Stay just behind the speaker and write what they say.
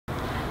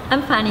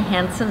I'm Fani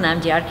Hansen.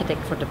 I'm the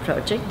architect for the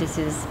project. This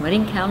is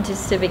Marin County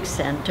Civic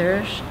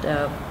Center,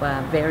 the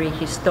very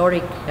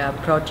historic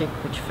project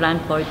which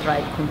Frank Lloyd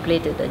Wright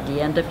completed at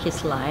the end of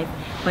his life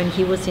when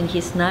he was in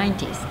his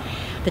 90s.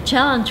 The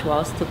challenge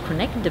was to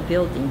connect the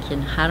building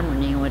in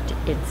harmony with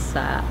its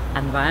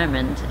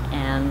environment,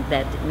 and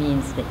that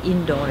means the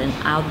indoor and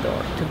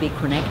outdoor to be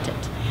connected.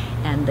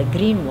 And the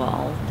green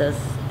wall does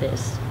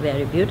this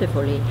very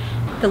beautifully.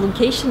 The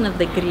location of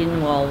the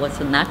green wall was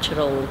a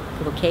natural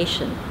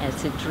location,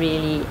 as it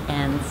really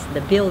ends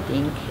the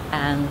building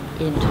and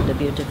into the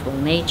beautiful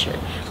nature,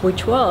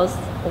 which was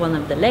one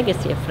of the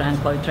legacy of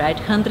Frank Lloyd Wright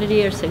 100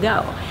 years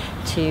ago,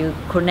 to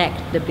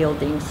connect the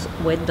buildings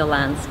with the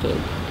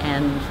landscape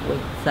and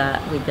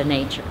with the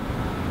nature.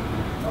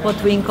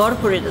 What we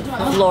incorporated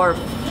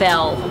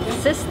Florafelt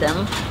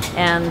system,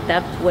 and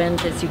that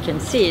went, as you can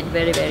see it,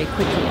 very, very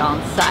quickly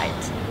on site,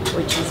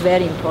 which is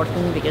very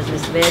important because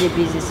it's a very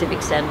busy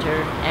civic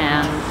center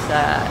and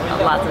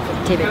a lot of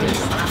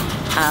activities.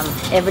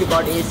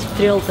 Everybody is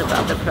thrilled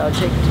about the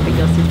project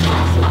because it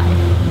brings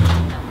life.